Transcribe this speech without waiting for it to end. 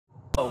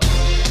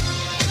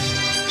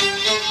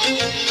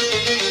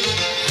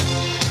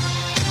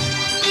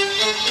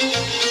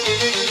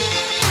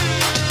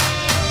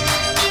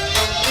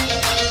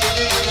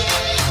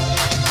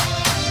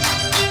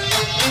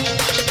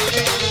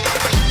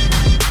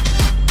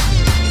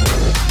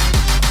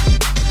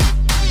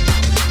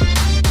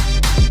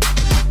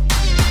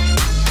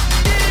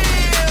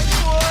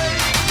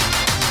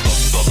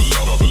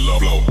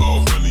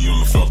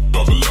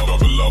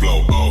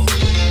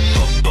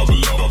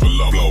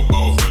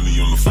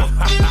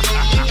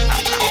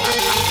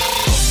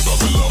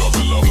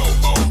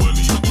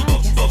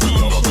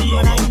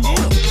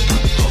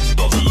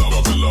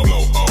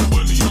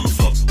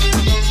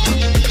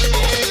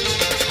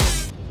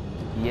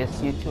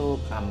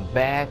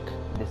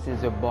this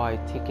is your boy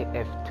Ticket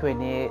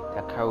F28,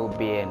 the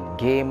Caribbean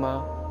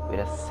gamer, with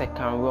a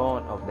second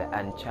round of the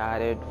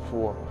Uncharted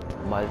 4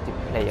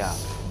 multiplayer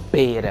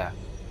beta.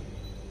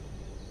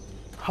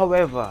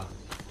 However,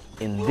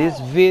 in this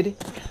vid,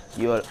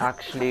 you'll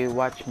actually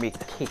watch me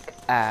kick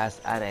ass,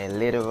 and I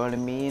literally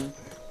mean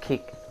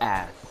kick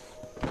ass.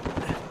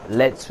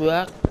 Let's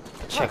work,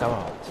 check 'em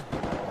out.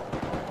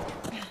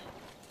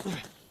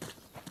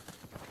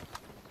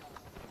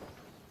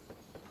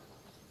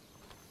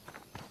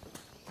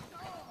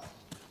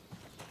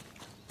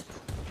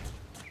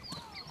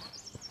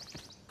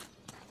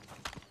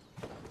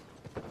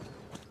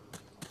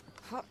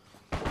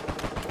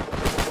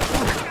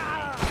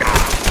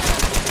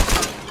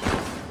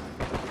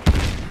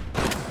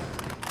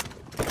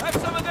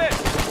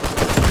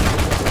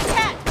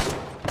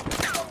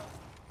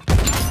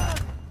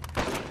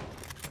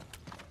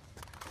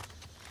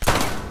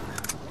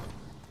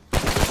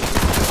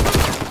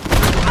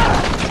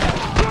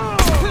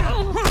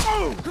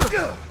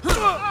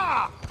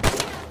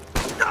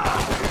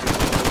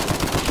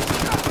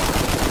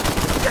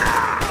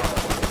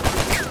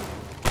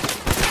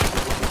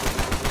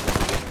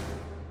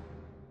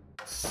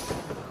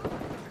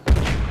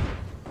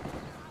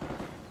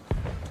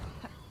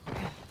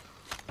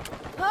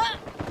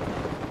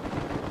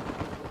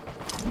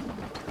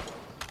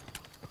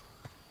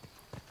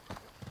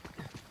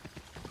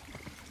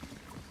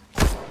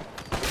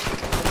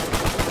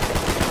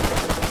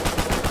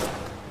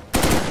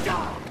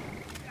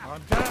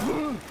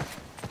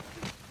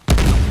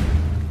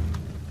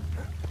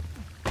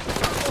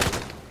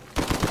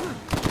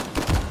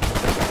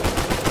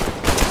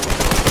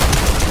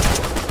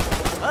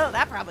 Oh,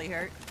 that probably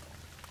hurt.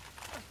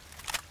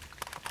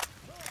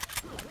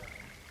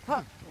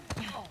 Huh.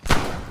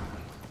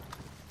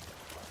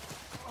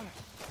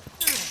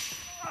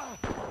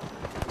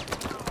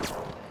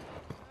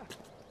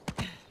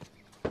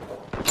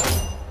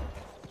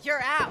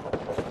 You're out.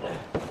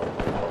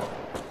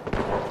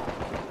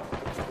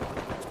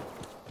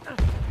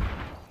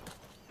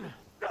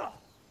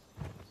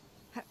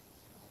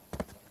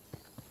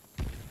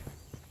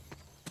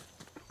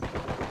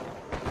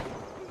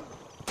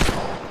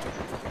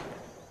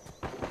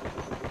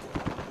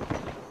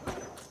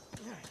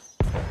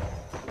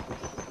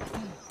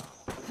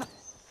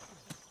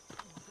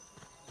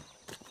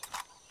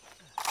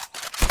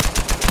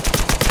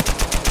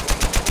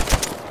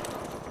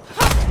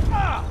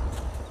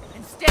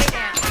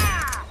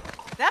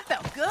 That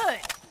felt good.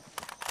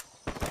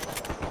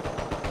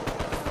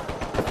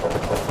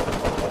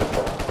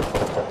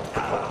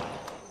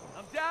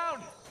 I'm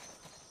down.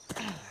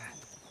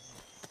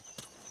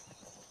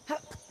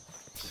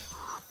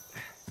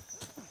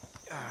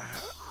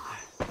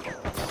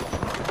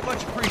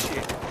 Much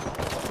appreciated.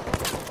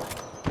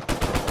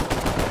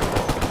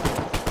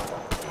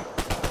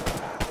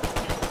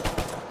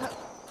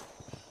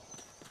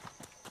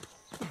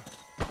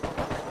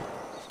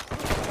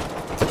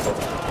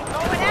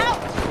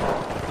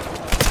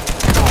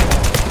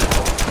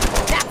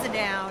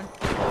 Down.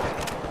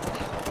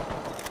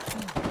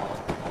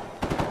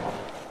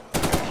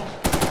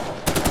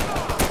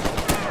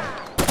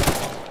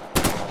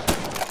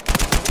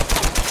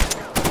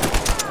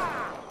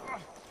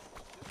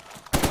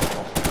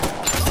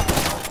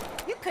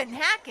 You couldn't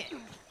hack it.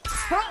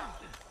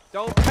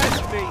 Don't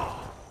touch me.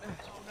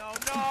 No,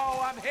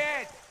 I'm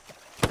hit.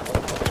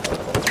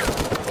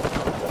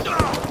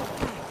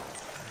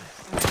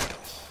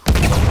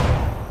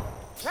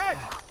 Ted,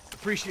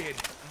 appreciate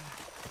it.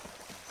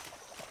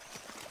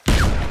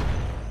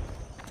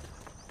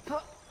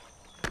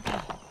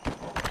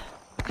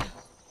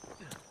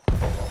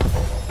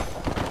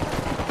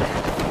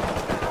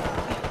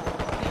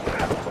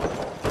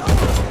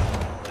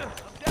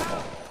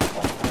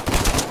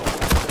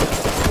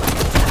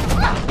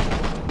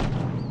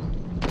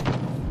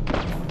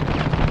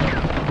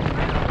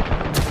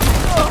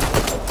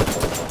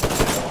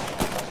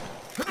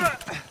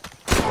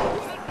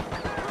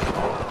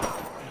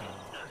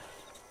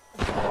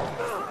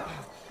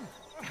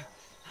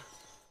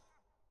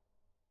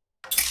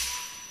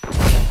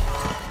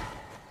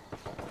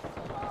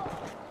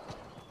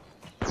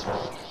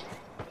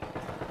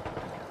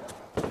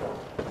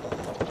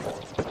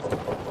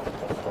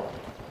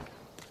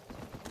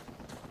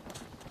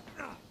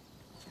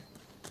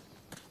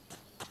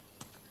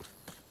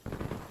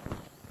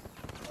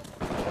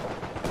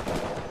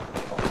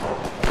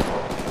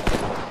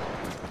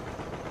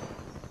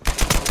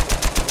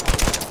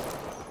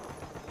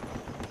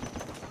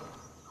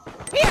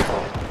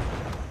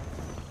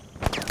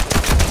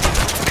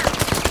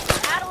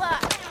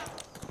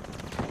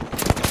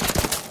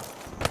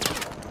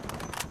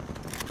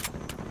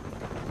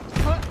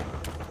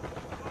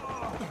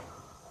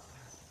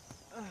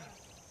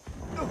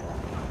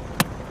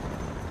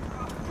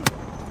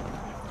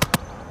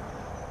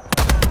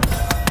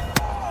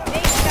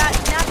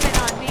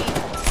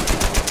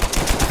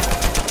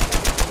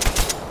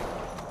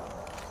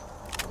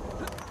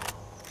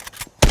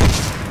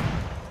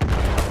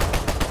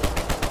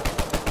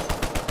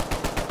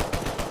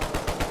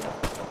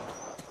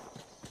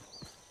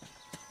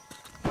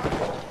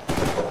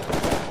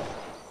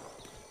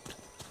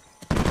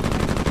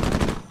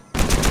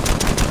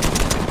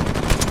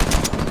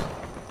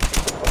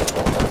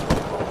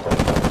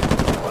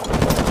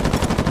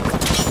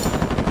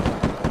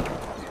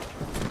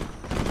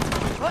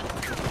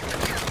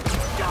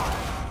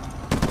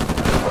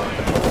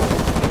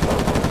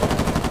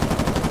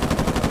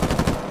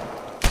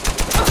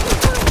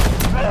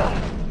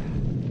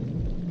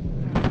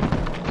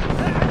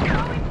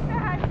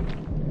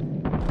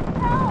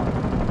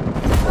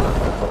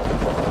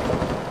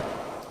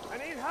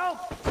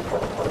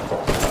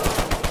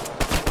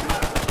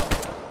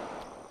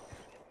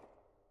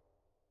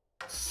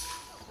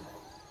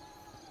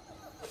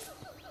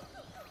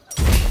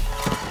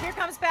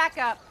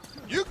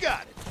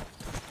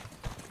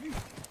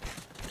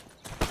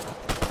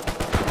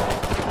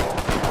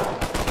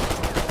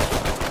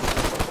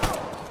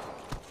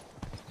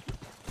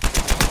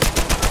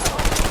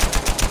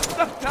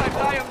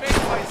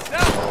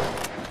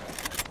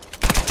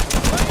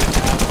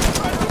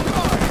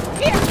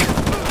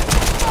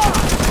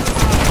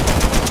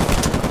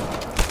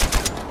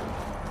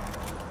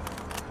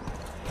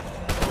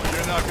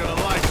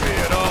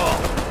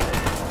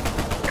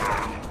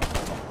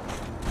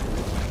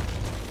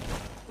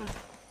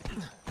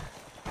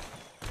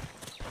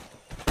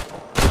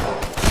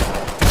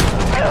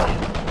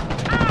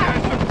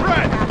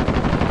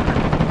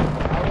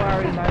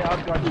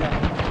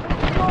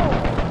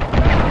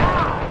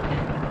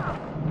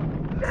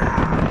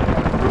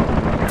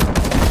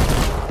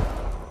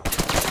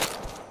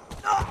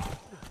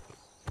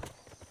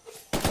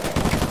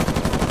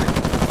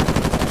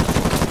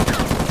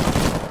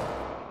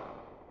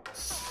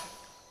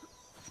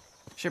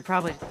 Should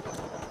probably...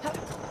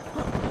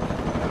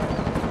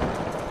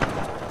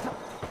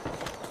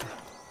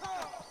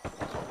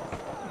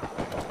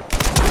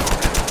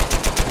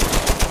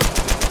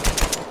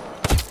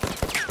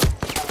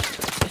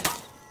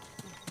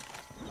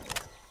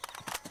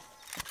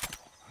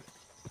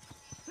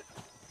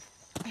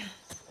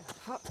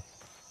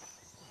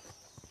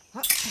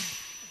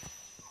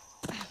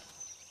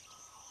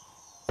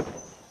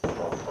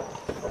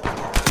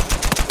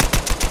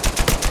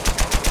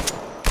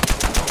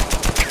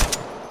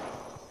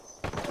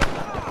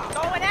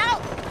 Going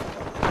out!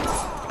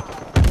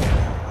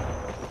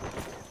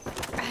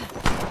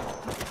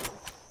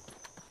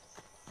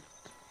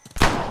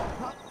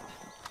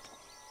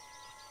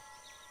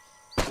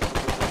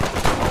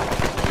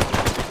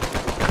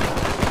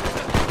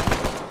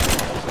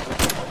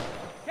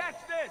 Catch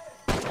this!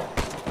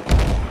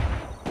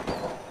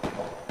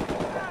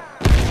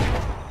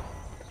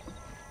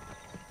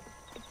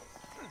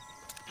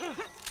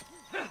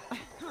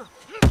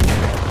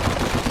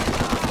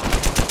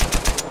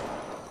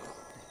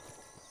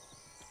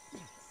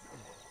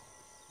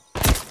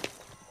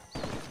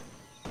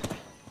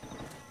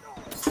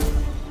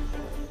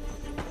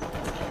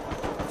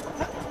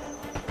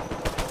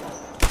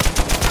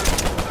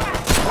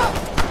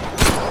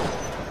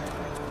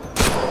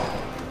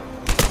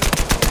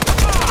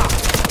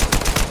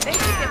 They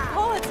should get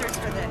Pulitzers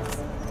for this.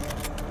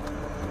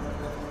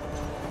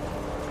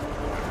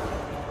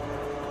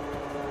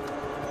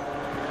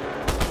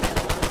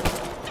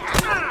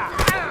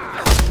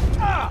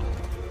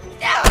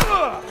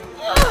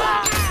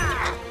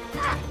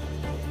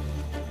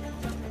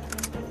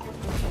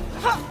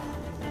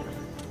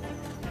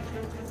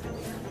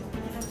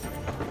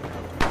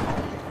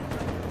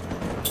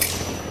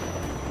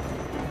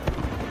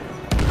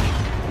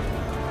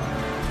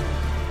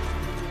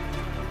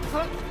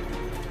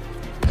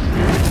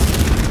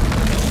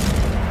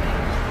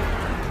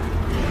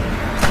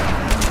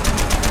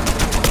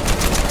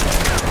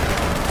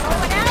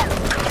 Going out!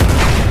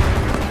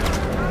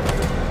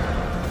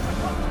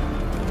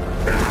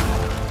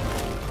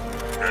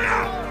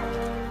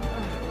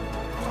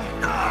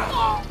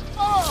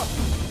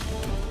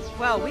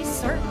 Well, we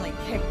certainly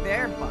kicked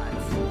their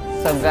butts.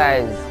 So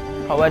guys,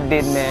 how I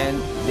did, man?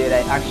 Did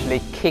I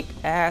actually kick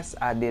ass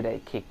or did I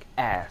kick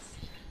ass?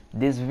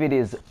 This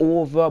video is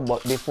over,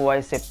 but before I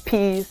say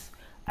peace,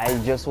 I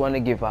just want to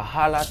give a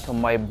holla to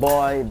my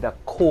boy, the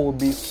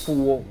Kobe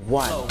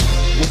 41.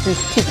 This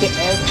is Kicking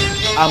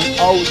Ass. I'm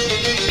out.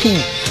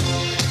 Peace.